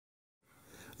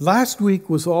Last week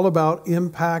was all about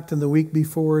impact, and the week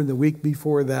before and the week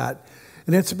before that.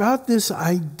 And it's about this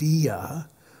idea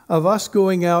of us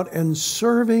going out and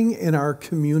serving in our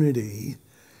community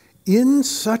in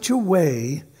such a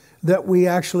way that we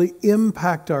actually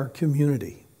impact our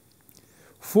community.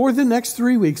 For the next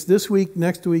 3 weeks, this week,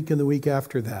 next week, and the week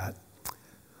after that,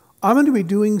 I'm going to be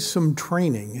doing some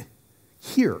training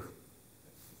here,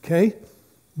 okay?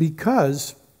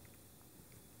 Because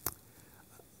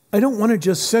I don't want to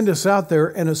just send us out there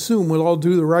and assume we'll all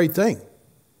do the right thing.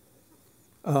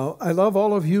 I love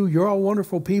all of you. You're all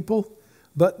wonderful people,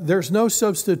 but there's no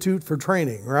substitute for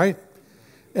training, right?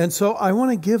 And so I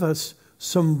want to give us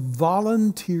some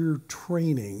volunteer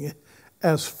training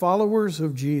as followers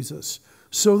of Jesus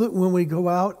so that when we go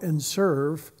out and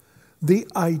serve, the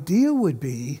idea would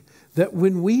be that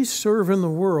when we serve in the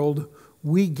world,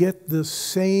 we get the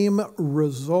same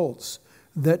results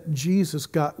that Jesus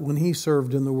got when he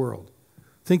served in the world.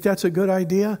 Think that's a good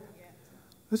idea? Yeah.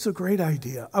 That's a great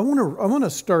idea. I want to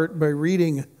start by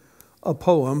reading a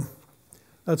poem.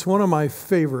 That's one of my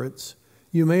favorites.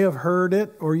 You may have heard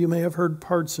it or you may have heard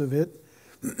parts of it.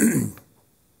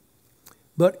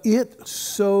 But it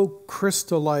so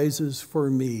crystallizes for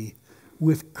me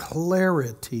with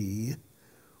clarity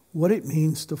what it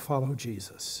means to follow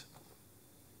Jesus.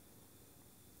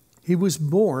 He was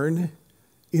born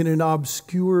in an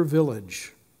obscure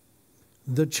village,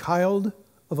 the child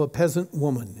of a peasant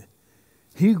woman.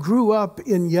 He grew up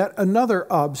in yet another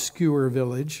obscure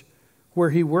village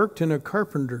where he worked in a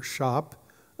carpenter shop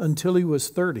until he was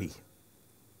 30.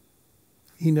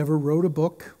 He never wrote a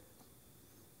book.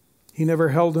 He never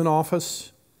held an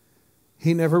office.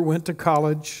 He never went to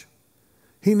college.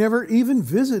 He never even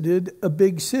visited a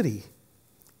big city.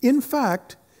 In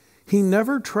fact, he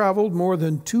never traveled more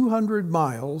than 200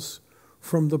 miles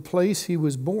from the place he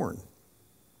was born.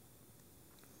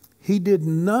 He did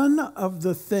none of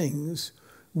the things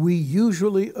we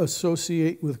usually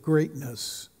associate with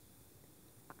greatness.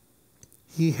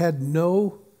 He had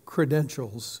no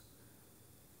credentials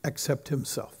except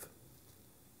himself.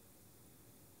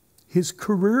 His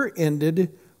career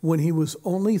ended when he was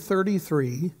only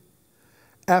 33,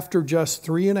 after just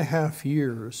 3.5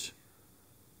 years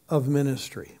of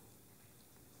ministry.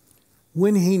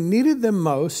 When he needed them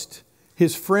most,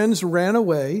 his friends ran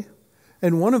away,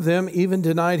 and one of them even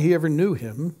denied he ever knew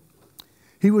him.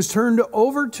 He was turned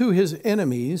over to his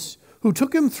enemies, who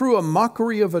took him through a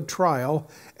mockery of a trial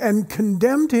and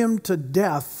condemned him to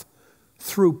death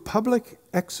through public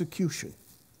execution.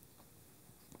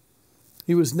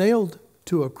 He was nailed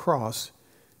to a cross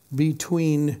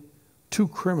between two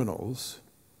criminals.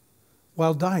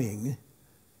 While dying,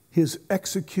 his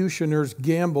executioners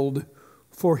gambled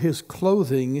for his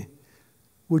clothing,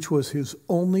 which was his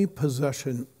only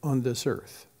possession on this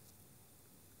earth.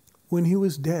 When he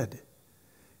was dead,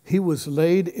 he was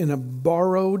laid in a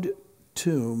borrowed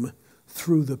tomb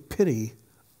through the pity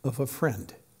of a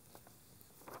friend.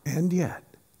 And yet,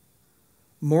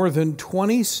 more than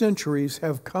 20 centuries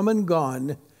have come and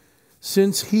gone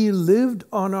since he lived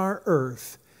on our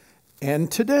earth, and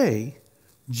today,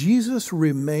 Jesus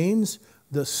remains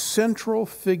the central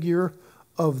figure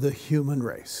of the human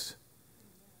race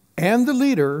and the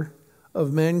leader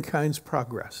of mankind's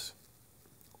progress.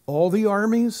 All the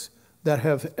armies that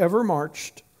have ever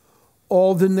marched,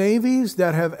 all the navies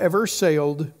that have ever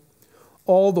sailed,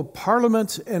 all the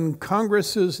parliaments and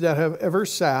congresses that have ever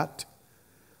sat,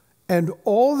 and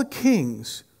all the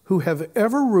kings who have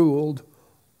ever ruled,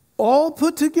 all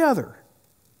put together,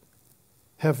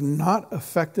 have not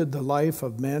affected the life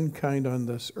of mankind on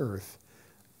this earth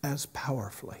as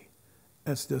powerfully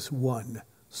as this one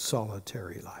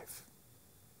solitary life.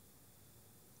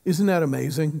 Isn't that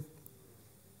amazing?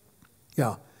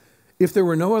 Yeah. If there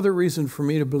were no other reason for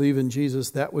me to believe in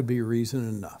Jesus, that would be reason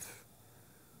enough.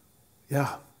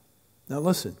 Yeah. Now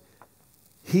listen,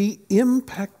 he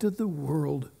impacted the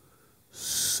world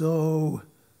so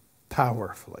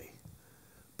powerfully.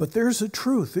 But there's a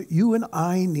truth that you and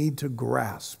I need to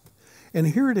grasp. And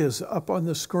here it is up on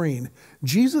the screen.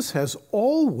 Jesus has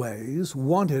always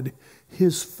wanted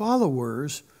his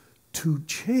followers to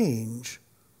change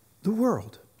the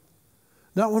world.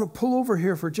 Now I want to pull over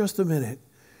here for just a minute,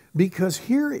 because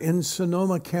here in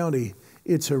Sonoma County,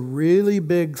 it's a really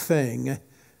big thing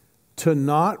to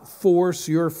not force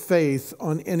your faith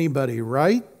on anybody,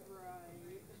 right?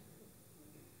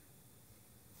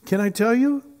 Can I tell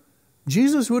you?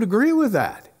 Jesus would agree with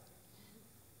that.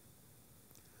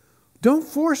 Don't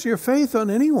force your faith on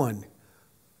anyone,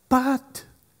 but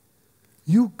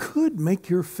you could make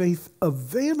your faith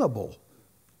available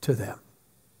to them.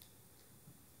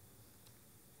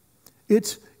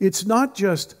 It's not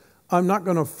just, I'm not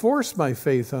going to force my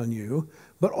faith on you,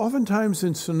 but oftentimes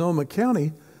in Sonoma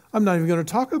County, I'm not even going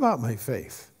to talk about my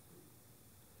faith.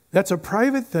 That's a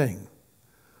private thing.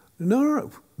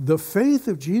 No. The faith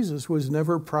of Jesus was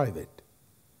never private.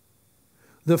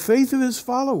 The faith of his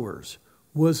followers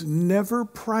was never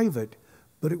private,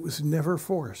 but it was never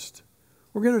forced.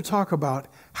 We're going to talk about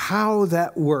how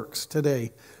that works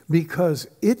today, because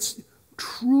it's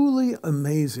truly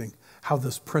amazing how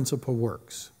this principle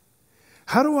works.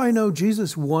 How do I know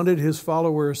Jesus wanted his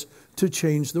followers to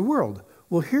change the world?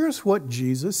 Well, here's what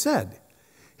Jesus said.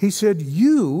 He said,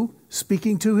 you,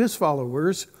 speaking to his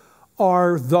followers,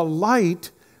 are the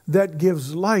light that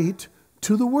gives light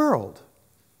to the world.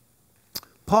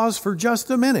 Pause for just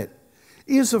a minute.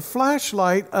 Is a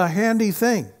flashlight a handy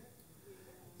thing?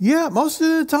 Yeah, most of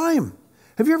the time.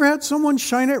 Have you ever had someone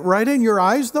shine it right in your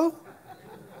eyes, though?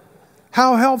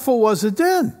 How helpful was it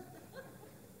then?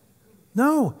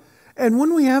 No. And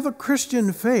when we have a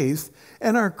Christian faith,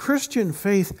 and our Christian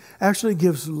faith actually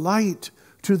gives light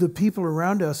to the people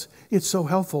around us, it's so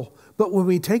helpful. But when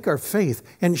we take our faith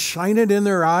and shine it in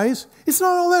their eyes, it's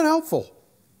not all that helpful.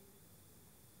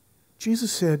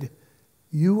 Jesus said,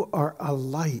 you are a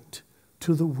light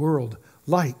to the world,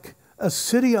 like a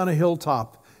city on a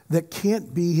hilltop that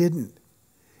can't be hidden.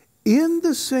 In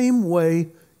the same way,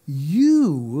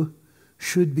 you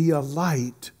should be a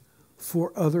light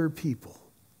for other people.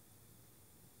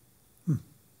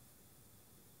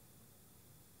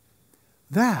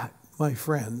 That, my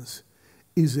friends,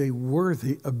 is a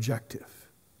worthy objective.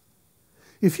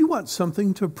 If you want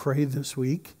something to pray this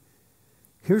week,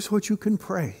 here's what you can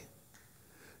pray.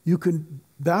 You can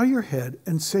bow your head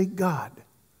and say, God,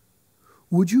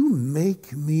 would you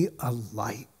make me a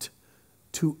light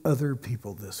to other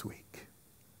people this week?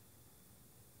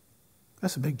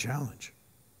 That's a big challenge.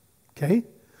 Okay?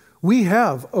 We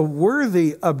have a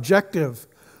worthy objective,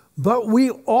 but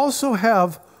we also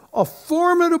have a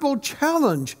formidable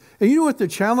challenge. And you know what the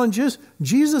challenge is?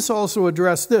 Jesus also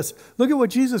addressed this. Look at what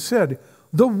Jesus said.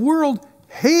 The world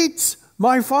hates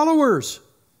my followers.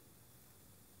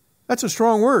 That's a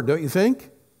strong word, don't you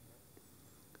think?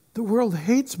 The world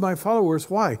hates my followers.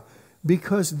 Why?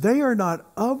 Because they are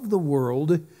not of the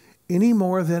world any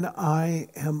more than I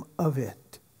am of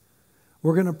it.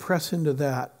 We're going to press into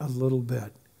that a little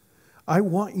bit. I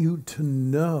want you to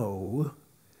know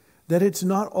that it's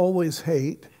not always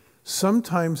hate.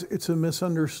 Sometimes it's a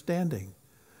misunderstanding.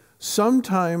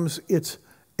 Sometimes it's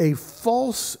a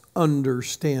false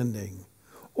understanding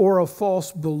or a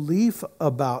false belief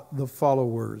about the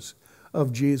followers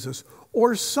of Jesus.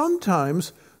 Or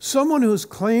sometimes someone who's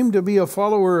claimed to be a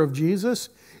follower of Jesus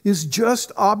is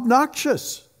just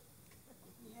obnoxious.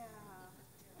 Yeah.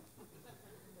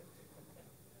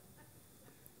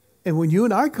 And when you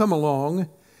and I come along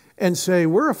and say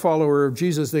we're a follower of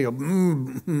Jesus, they go,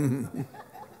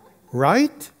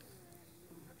 right?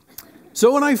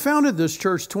 So when I founded this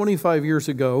church 25 years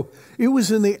ago, it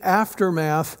was in the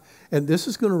aftermath, and this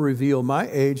is going to reveal my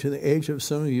age and the age of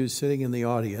some of you sitting in the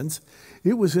audience.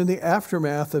 It was in the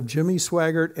aftermath of Jimmy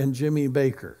Swaggart and Jimmy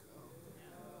Baker.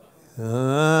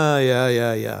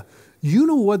 Yeah. You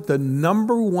know what the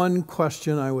number one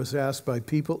question I was asked by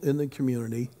people in the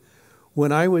community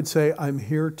when I would say, I'm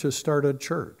here to start a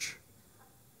church?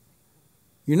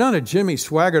 You're not a Jimmy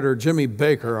Swaggart or Jimmy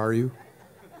Baker, are you?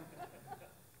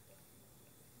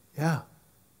 Yeah.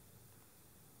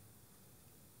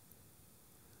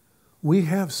 We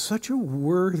have such a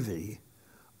worthy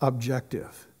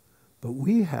objective, but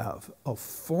we have a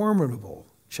formidable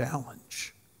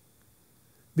challenge.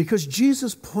 Because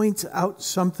Jesus points out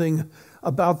something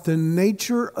about the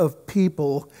nature of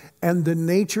people and the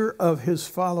nature of his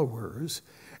followers.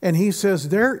 And he says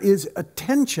there is a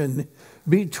tension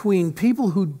between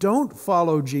people who don't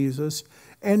follow Jesus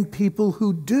and people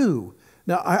who do.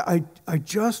 Now, I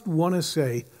just want to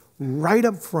say right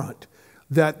up front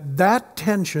that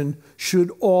tension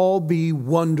should all be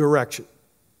one direction.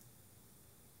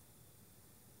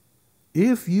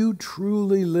 If you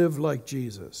truly live like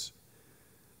Jesus,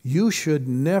 you should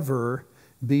never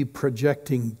be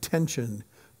projecting tension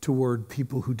toward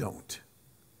people who don't.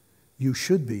 You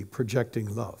should be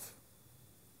projecting love.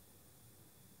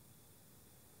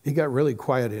 It got really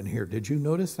quiet in here. Did you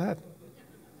notice that?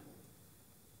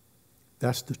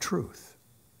 That's the truth.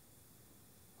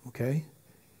 Okay?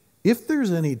 If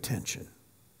there's any tension,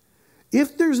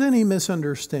 if there's any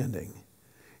misunderstanding,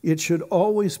 it should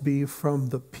always be from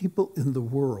the people in the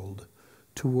world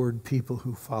toward people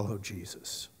who follow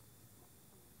Jesus.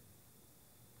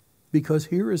 Because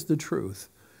here is the truth.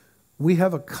 We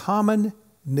have a common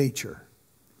nature.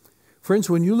 Friends,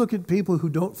 when you look at people who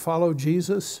don't follow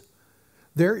Jesus,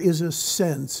 there is a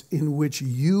sense in which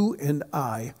you and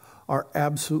I are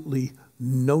absolutely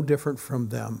no different from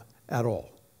them at all.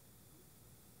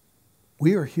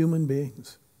 We are human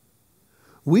beings.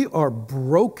 We are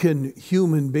broken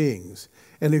human beings.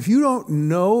 And if you don't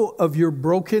know of your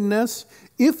brokenness,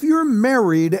 if you're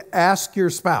married, ask your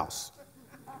spouse.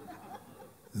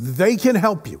 They can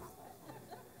help you.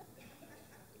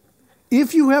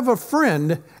 If you have a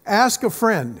friend, ask a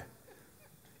friend.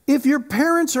 If your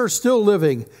parents are still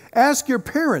living, ask your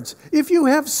parents. If you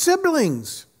have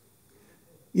siblings,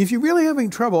 if you're really having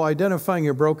trouble identifying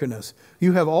your brokenness,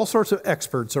 you have all sorts of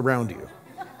experts around you.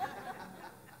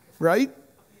 Right?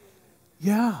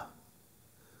 Yeah.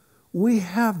 We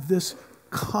have this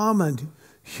common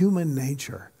human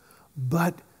nature,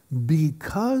 but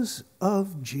because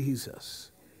of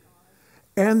Jesus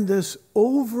and this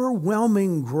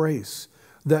overwhelming grace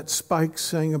that Spike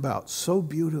sang about so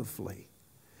beautifully,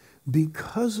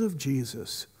 because of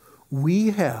Jesus,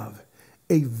 we have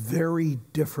a very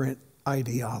different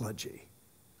ideology.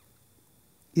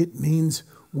 It means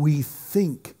we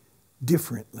think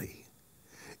differently.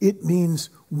 It means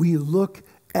we look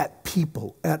at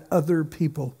people, at other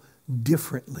people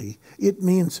differently. It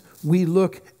means we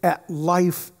look at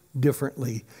life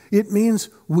differently. It means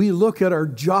we look at our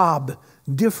job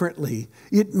differently.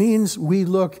 It means we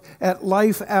look at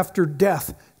life after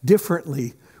death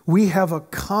differently. We have a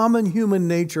common human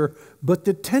nature, but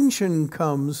the tension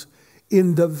comes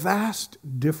in the vast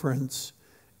difference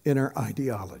in our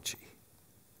ideology.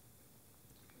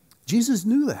 Jesus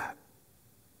knew that.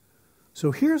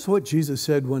 So here's what Jesus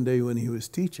said one day when he was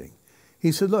teaching.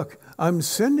 He said, look, I'm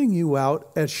sending you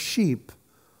out as sheep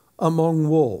among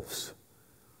wolves.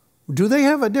 Do they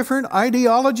have a different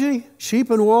ideology, sheep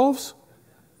and wolves?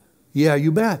 Yeah,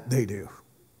 you bet they do.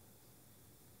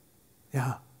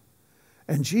 Yeah.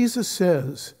 And Jesus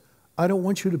says, I don't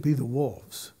want you to be the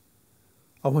wolves.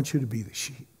 I want you to be the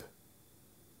sheep.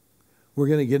 We're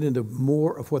going to get into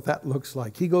more of what that looks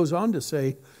like. He goes on to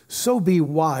say, so be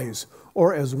wise,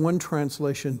 or as one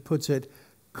translation puts it,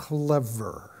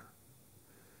 clever.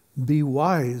 Be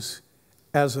wise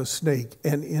as a snake.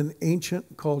 And in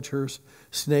ancient cultures,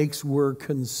 snakes were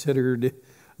considered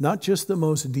not just the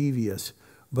most devious,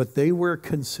 but they were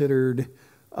considered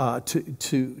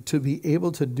to be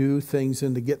able to do things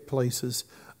and to get places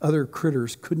other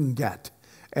critters couldn't get.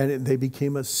 And they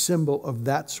became a symbol of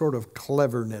that sort of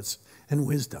cleverness and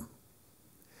wisdom.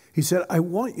 He said, I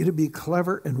want you to be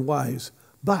clever and wise,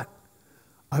 but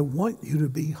I want you to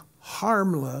be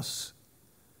harmless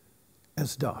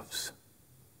as doves.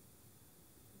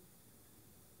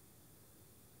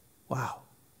 Wow.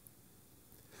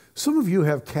 Some of you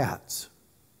have cats.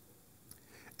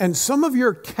 And some of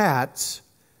your cats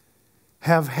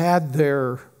have had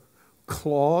their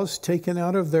claws taken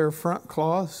out of their front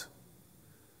claws.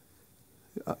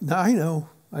 Now,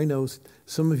 I know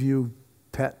some of you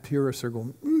pet purists are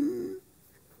going,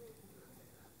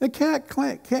 a cat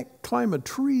can't climb a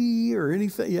tree or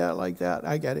anything, like that.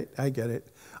 I get it.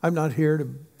 I'm not here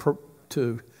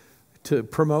to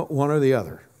promote one or the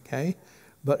other, okay?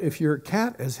 But if your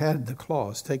cat has had the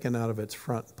claws taken out of its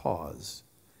front paws,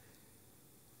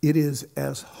 it is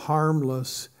as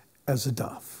harmless as a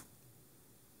dove.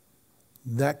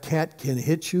 That cat can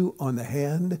hit you on the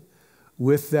hand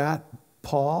with that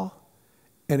paw,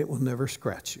 and it will never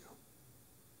scratch you.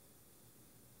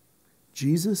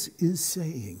 Jesus is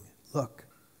saying, look,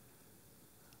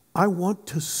 I want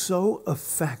to so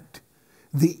affect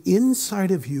the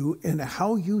inside of you and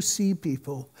how you see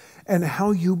people and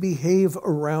how you behave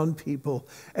around people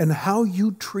and how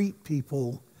you treat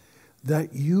people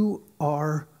that you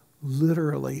are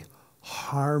literally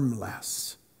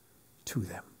harmless to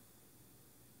them.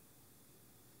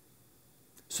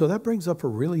 So that brings up a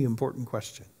really important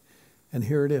question. And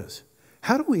here it is.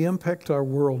 How do we impact our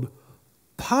world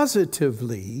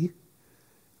positively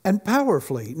and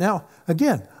powerfully? Now,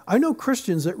 again, I know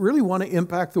Christians that really want to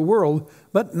impact the world,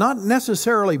 but not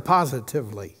necessarily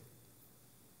positively.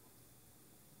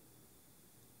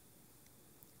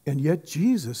 And yet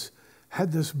Jesus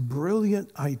had this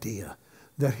brilliant idea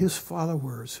that his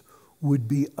followers would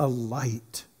be a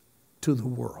light to the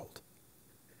world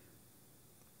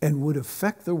and would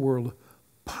affect the world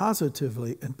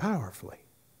positively and powerfully.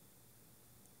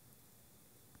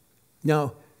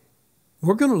 Now,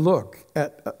 we're going to look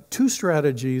at two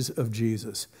strategies of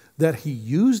Jesus that he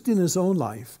used in his own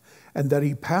life and that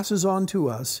he passes on to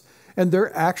us, and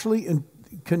they're actually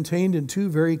contained in two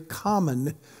very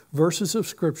common verses of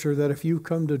Scripture that if you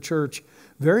come to church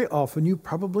very often, you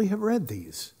probably have read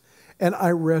these. And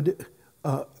I read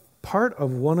part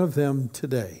of one of them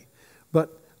today.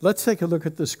 But let's take a look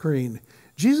at the screen.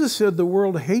 Jesus said, the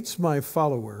world hates my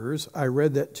followers. I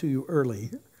read that to you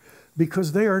earlier.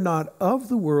 Because they are not of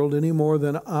the world any more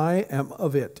than I am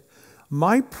of it.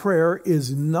 My prayer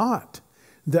is not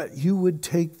that you would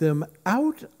take them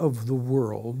out of the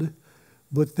world,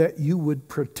 but that you would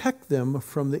protect them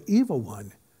from the evil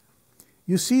one.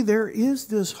 You see, there is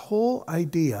this whole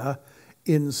idea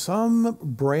in some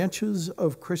branches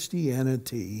of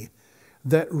Christianity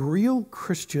that real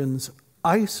Christians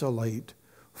isolate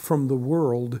from the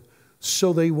world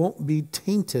so they won't be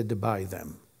tainted by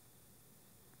them.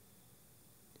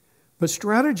 But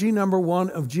strategy number one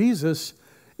of Jesus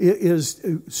is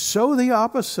so the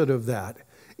opposite of that.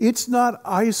 It's not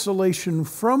isolation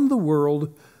from the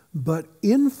world, but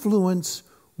influence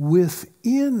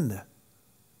within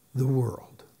the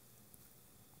world.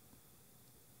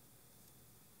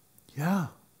 Yeah.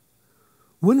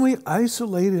 When we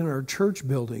isolate in our church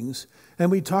buildings and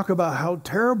we talk about how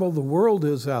terrible the world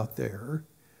is out there,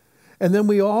 and then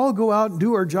we all go out and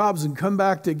do our jobs and come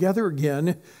back together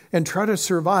again and try to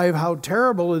survive how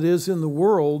terrible it is in the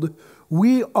world,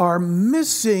 we are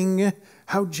missing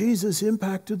how Jesus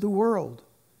impacted the world.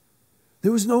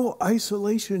 There was no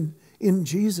isolation in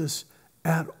Jesus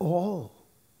at all.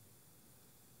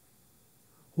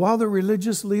 While the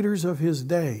religious leaders of his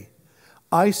day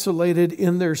isolated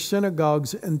in their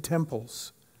synagogues and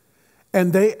temples,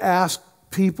 and they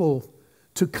asked people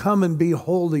to come and be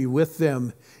holy with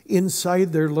them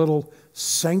inside their little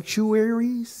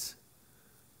sanctuaries.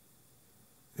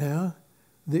 Yeah,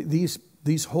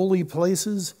 these holy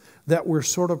places that were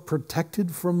sort of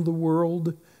protected from the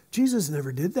world. Jesus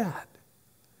never did that.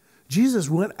 Jesus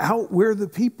went out where the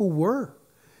people were.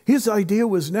 His idea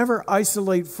was never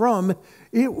isolate from,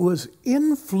 it was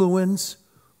influence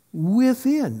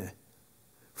within.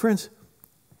 Friends,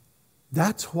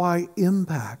 that's why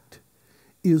impact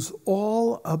is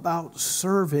all about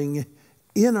serving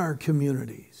in our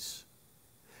communities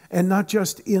and not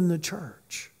just in the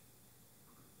church.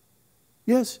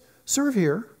 Yes, serve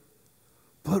here,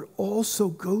 but also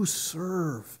go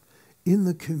serve in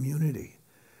the community.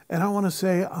 And I want to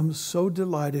say I'm so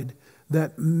delighted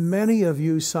that many of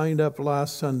you signed up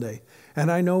last Sunday.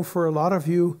 And I know for a lot of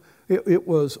you, it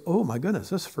was, oh my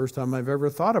goodness, this is the first time I've ever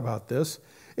thought about this.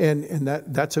 And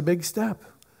that's a big step.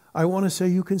 I want to say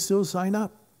you can still sign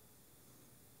up.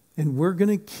 And we're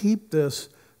going to keep this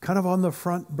kind of on the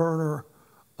front burner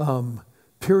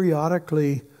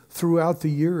periodically throughout the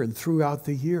year and throughout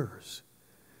the years.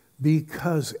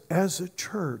 Because as a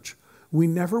church, we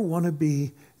never want to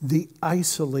be the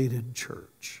isolated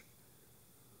church.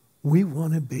 We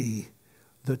want to be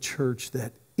the church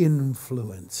that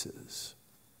influences.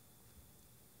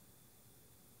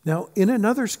 Now, in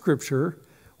another scripture,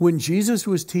 when Jesus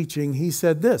was teaching, he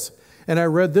said this, and I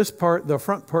read this part, the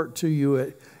front part to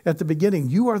you at the beginning.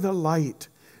 You are the light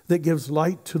that gives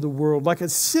light to the world, like a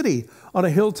city on a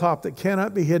hilltop that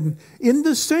cannot be hidden. In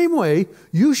the same way,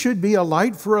 you should be a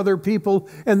light for other people.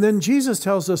 And then Jesus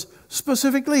tells us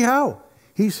specifically how.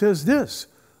 He says this,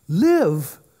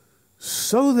 live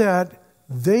so that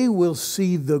they will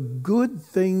see the good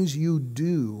things you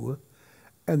do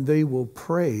and they will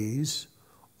praise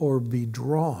or be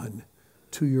drawn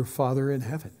to your Father in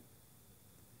heaven.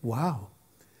 Wow.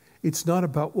 It's not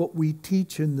about what we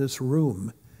teach in this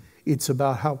room. It's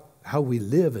about how we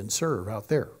live and serve out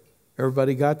there.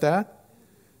 Everybody got that?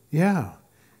 Yeah.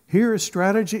 Here is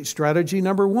strategy. Strategy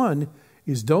number one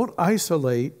is don't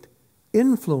isolate,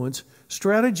 influence.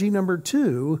 Strategy number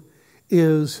two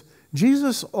is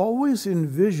Jesus always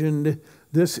envisioned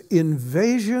this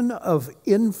invasion of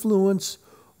influence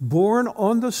born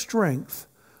on the strength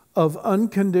of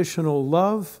unconditional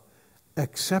love,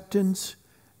 acceptance,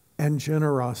 and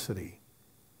generosity.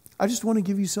 I just want to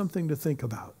give you something to think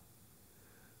about.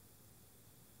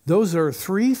 Those are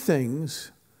three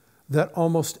things that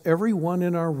almost everyone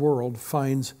in our world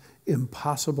finds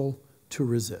impossible to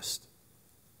resist.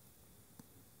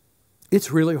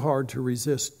 It's really hard to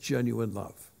resist genuine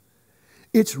love.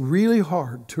 It's really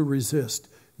hard to resist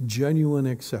genuine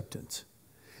acceptance.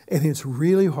 And it's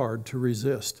really hard to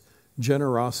resist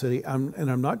generosity. And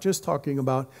I'm not just talking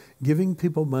about giving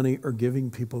people money or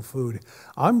giving people food.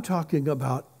 I'm talking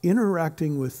about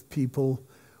interacting with people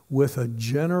with a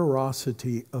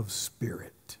generosity of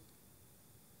spirit.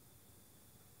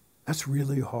 That's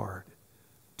really hard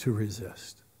to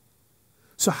resist.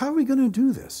 So how are we going to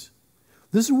do this?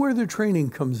 This is where the training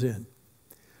comes in.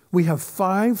 We have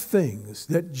 5 things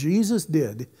that Jesus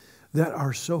did that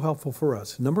are so helpful for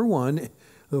us. Number 1,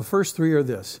 the first 3 are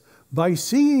this. By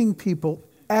seeing people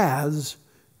as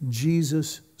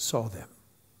Jesus saw them.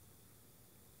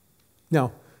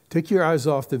 Now, take your eyes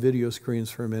off the video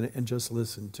screens for a minute and just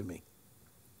listen to me.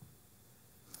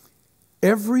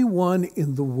 Everyone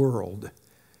in the world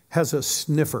has a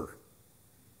sniffer.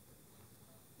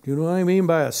 Do you know what I mean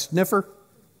by a sniffer?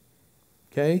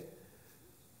 Okay?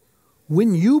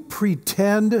 When you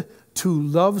pretend to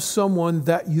love someone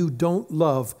that you don't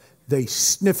love, they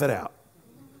sniff it out.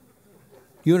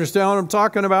 You understand what I'm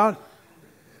talking about?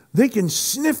 They can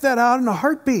sniff that out in a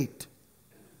heartbeat.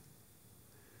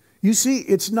 You see,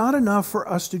 it's not enough for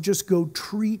us to just go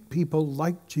treat people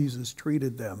like Jesus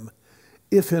treated them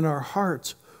if in our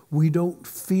hearts we don't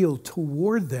feel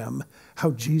toward them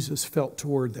how Jesus felt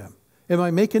toward them. Am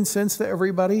I making sense to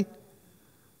everybody?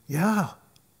 Yeah.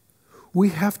 We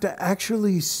have to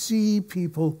actually see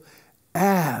people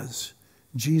as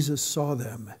Jesus saw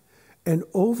them. And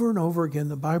over again,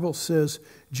 the Bible says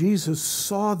Jesus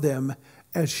saw them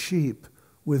as sheep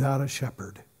without a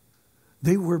shepherd.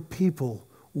 They were people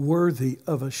worthy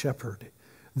of a shepherd.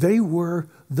 They were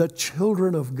the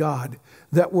children of God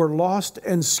that were lost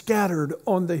and scattered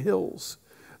on the hills,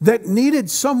 that needed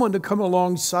someone to come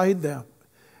alongside them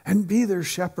and be their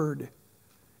shepherd.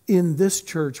 In this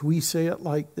church, we say it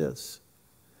like this: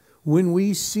 when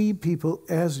we see people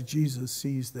as Jesus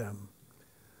sees them,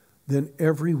 then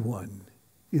everyone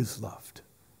is loved.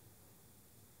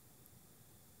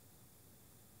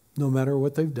 No matter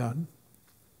what they've done,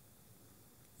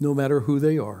 no matter who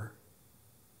they are.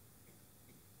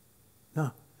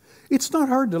 No, it's not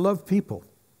hard to love people.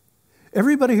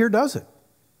 Everybody here does it.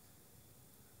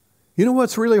 You know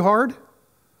what's really hard?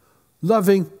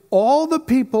 Loving all the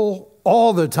people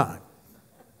all the time.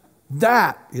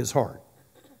 That is hard.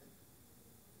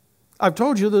 I've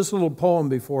told you this little poem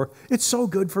before. It's so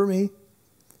good for me.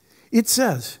 It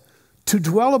says, to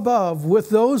dwell above with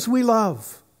those we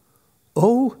love,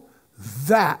 oh,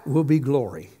 that will be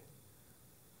glory.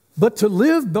 But to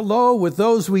live below with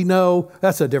those we know,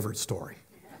 that's a different story.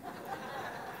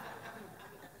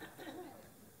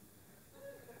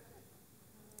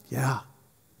 Yeah.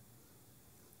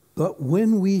 But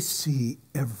when we see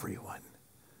everyone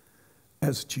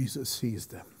as Jesus sees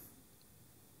them,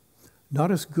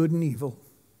 not as good and evil,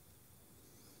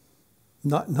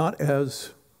 not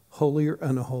as holy or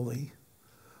unholy,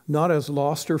 not as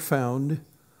lost or found,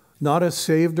 not as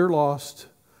saved or lost,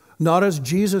 not as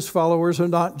Jesus followers or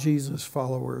not Jesus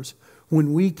followers,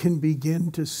 when we can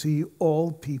begin to see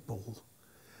all people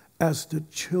as the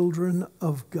children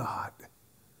of God,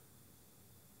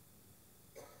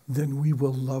 then we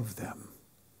will love them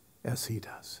as He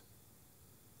does.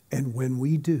 And when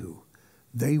we do,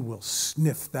 they will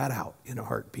sniff that out in a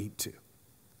heartbeat too.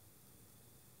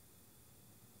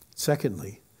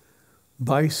 Secondly,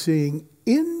 by seeing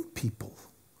in people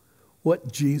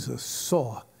what Jesus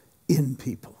saw in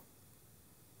people.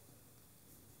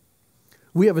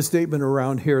 We have a statement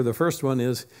around here. The first one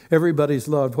is, everybody's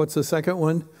loved. What's the second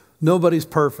one? Nobody's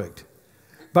perfect.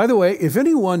 By the way, if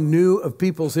anyone knew of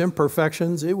people's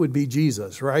imperfections, it would be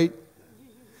Jesus, right?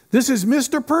 This is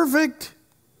Mr. Perfect.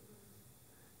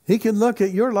 He can look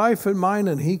at your life and mine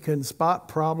and He can spot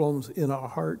problems in a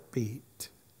heartbeat.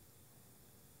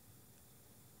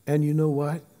 And you know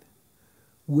what?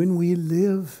 When we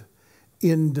live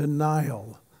in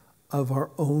denial of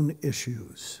our own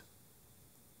issues,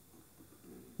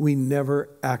 we never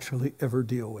actually ever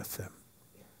deal with them.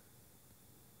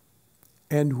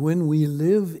 And when we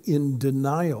live in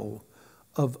denial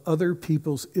of other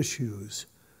people's issues,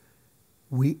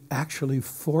 we actually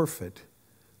forfeit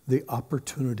the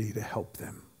opportunity to help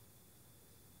them.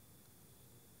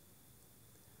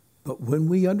 But when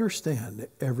we understand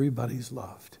that everybody's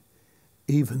loved,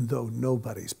 even though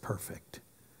nobody's perfect,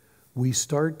 we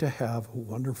start to have a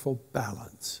wonderful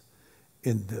balance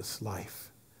in this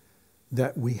life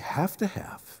that we have to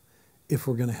have if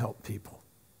we're going to help people.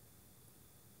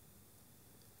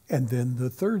 And then the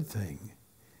third thing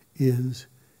is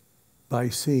by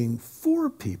seeing for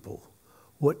people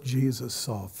what Jesus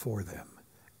saw for them.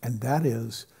 And that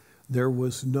is, there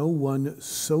was no one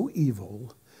so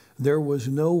evil, there was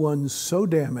no one so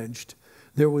damaged,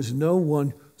 there was no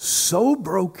one so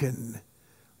broken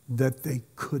that they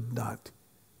could not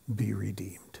be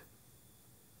redeemed.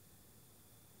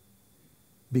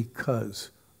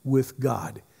 Because with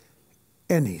God,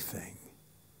 anything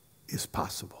is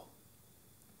possible.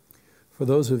 For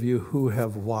those of you who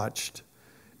have watched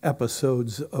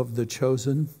episodes of The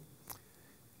Chosen,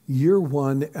 year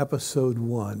 1, episode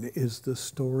 1 is the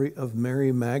story of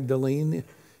Mary Magdalene.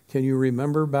 Can you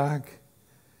remember back?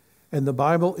 And the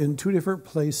Bible in 2 different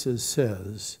places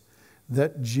says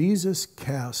that Jesus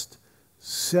cast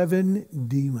 7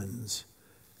 demons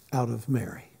out of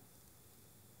Mary.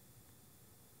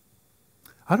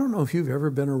 I don't know if you've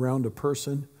ever been around a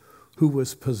person who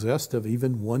was possessed of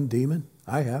even one demon.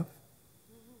 I have.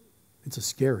 It's a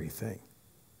scary thing.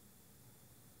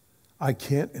 I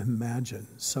can't imagine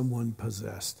someone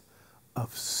possessed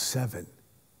of 7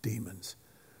 demons.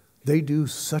 They do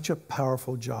such a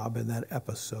powerful job in that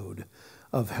episode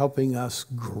of helping us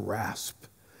grasp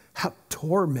how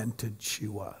tormented she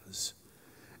was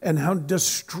and how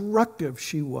destructive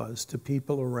she was to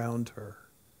people around her.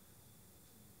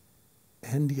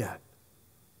 And yet,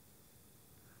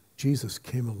 Jesus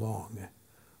came along,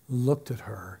 looked at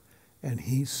her, and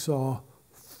he saw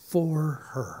for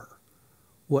her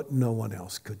what no one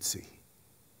else could see.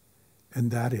 And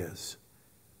that is,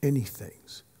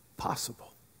 anything's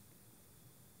possible.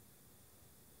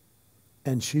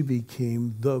 And she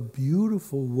became the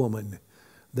beautiful woman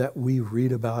that we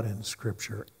read about in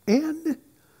Scripture. And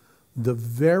the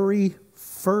very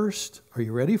first, are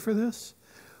you ready for this?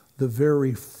 The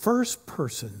very first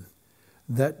person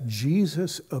that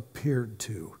Jesus appeared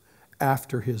to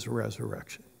after his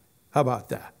resurrection. How about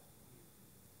that?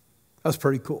 That's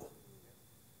pretty cool.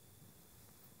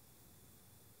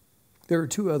 There are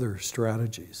 2 other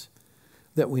strategies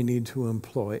that we need to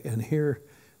employ. And here,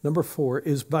 number 4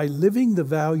 is by living the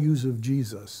values of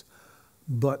Jesus,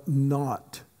 but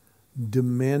not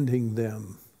demanding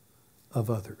them of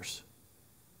others.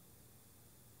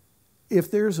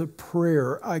 If there's a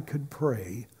prayer I could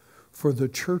pray for the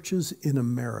churches in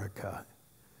America,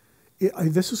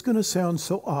 this is going to sound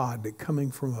so odd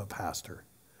coming from a pastor,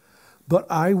 but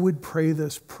I would pray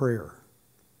this prayer.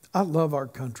 I love our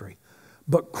country,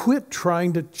 but quit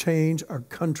trying to change our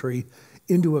country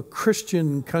into a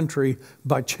Christian country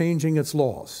by changing its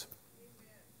laws.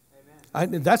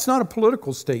 That's not a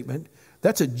political statement.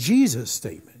 That's a Jesus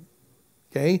statement.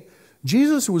 Okay?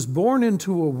 Jesus was born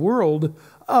into a world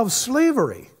of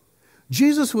slavery.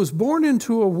 Jesus was born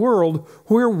into a world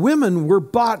where women were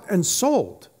bought and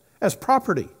sold as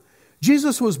property.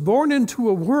 Jesus was born into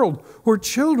a world where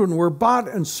children were bought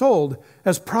and sold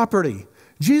as property.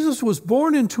 Jesus was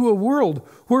born into a world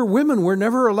where women were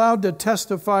never allowed to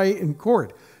testify in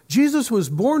court. Jesus was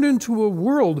born into a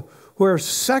world where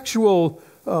sexual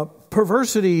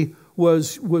perversity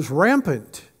was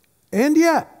rampant. And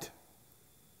yet,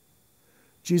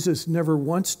 Jesus never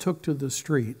once took to the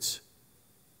streets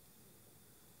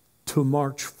to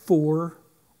march for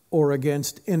or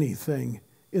against anything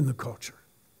in the culture.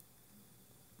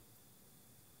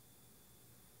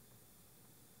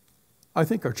 I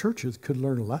think our churches could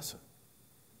learn a lesson.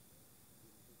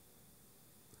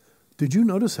 Did you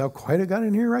notice how quiet it got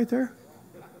in here right there?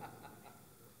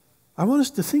 I want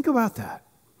us to think about that.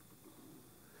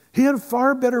 He had a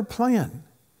far better plan.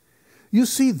 You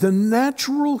see, the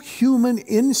natural human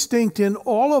instinct in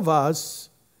all of us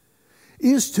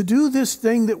is to do this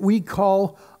thing that we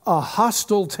call a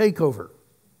hostile takeover.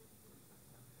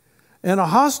 And a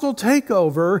hostile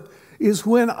takeover is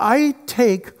when I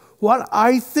take what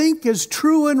I think is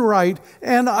true and right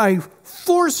and I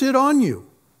force it on you.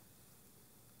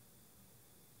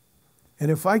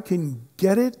 And if I can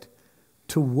get it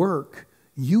to work,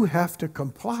 you have to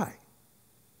comply.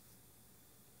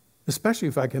 Especially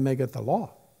if I can make it the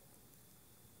law.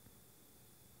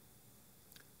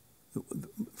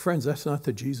 Friends, that's not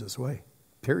the Jesus way,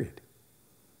 period.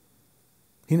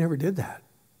 He never did that.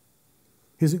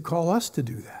 He doesn't call us to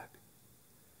do that.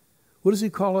 What does he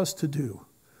call us to do?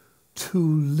 To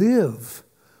live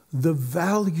the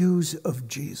values of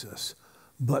Jesus,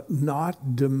 but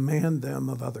not demand them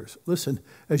of others. Listen,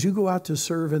 as you go out to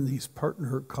serve in these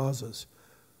partner causes,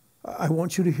 I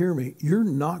want you to hear me. You're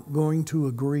not going to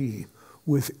agree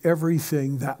with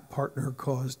everything that partner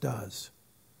cause does.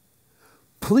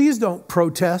 Please don't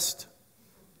protest.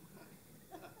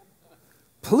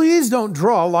 Please don't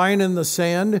draw a line in the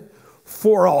sand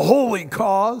for a holy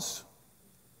cause.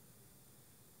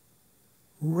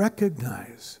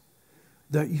 Recognize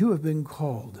that you have been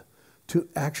called to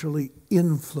actually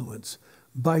influence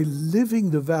by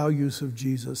living the values of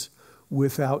Jesus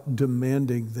without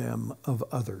demanding them of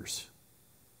others.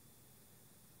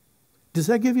 Does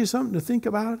that give you something to think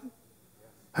about?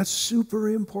 That's super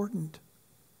important.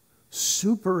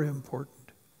 Super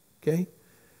important. Okay?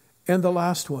 And the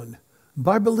last one,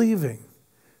 by believing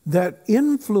that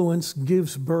influence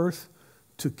gives birth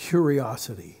to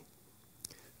curiosity.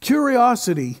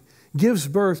 Curiosity gives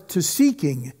birth to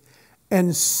seeking,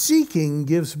 and seeking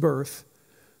gives birth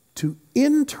to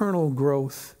internal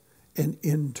growth and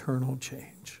internal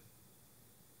change.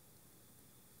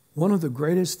 One of the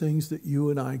greatest things that you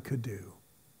and I could do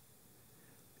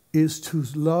is to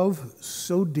love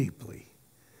so deeply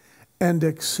and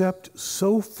accept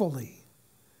so fully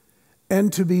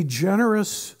and to be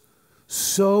generous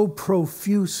so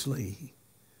profusely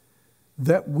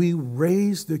that we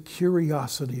raise the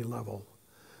curiosity level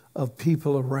of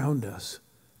people around us.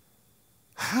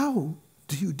 How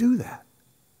do you do that?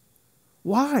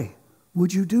 Why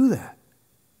would you do that?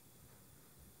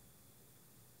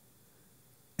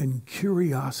 And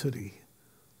curiosity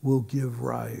will give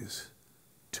rise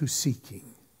to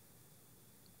seeking.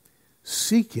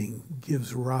 Seeking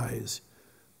gives rise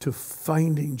to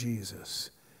finding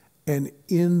Jesus. And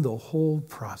in the whole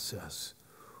process,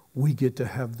 we get to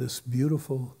have this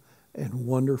beautiful and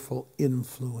wonderful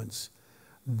influence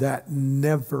that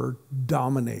never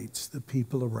dominates the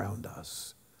people around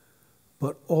us,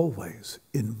 but always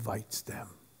invites them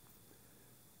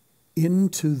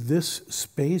into this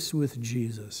space with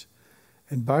Jesus.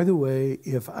 And by the way,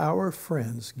 if our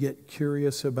friends get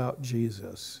curious about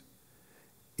Jesus,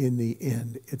 in the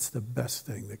end, it's the best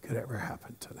thing that could ever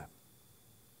happen to them.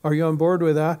 Are you on board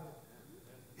with that?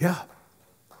 Yeah.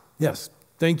 Yes.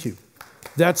 Thank you.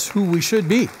 That's who we should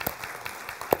be.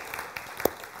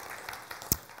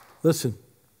 Listen,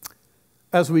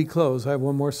 as we close, I have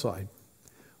one more slide.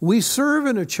 We serve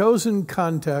in a chosen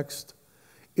context.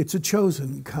 It's a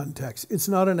chosen context. It's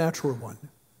not a natural one.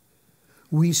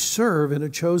 We serve in a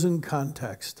chosen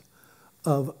context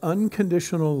of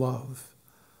unconditional love,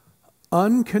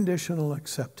 unconditional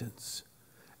acceptance,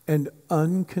 and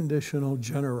unconditional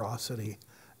generosity.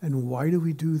 And why do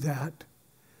we do that?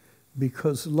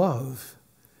 Because love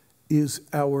is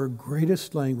our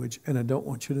greatest language, and I don't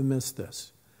want you to miss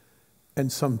this. And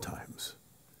sometimes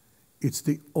it's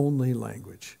the only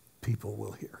language people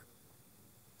will hear.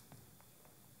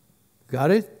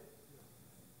 Got it?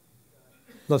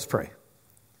 Let's pray.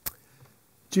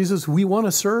 Jesus, we want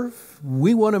to serve.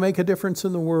 We want to make a difference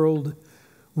in the world.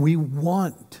 We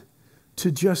want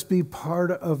to just be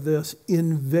part of this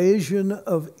invasion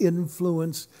of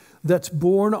influence that's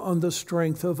born on the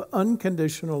strength of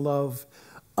unconditional love,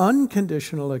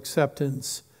 unconditional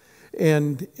acceptance,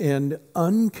 and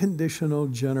unconditional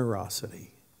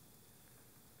generosity.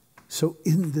 So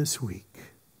in this week,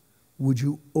 would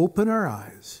you open our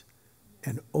eyes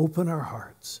and open our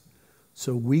hearts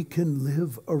so we can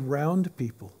live around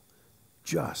people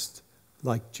just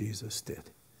like Jesus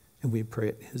did? And we pray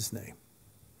it in his name.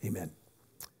 Amen.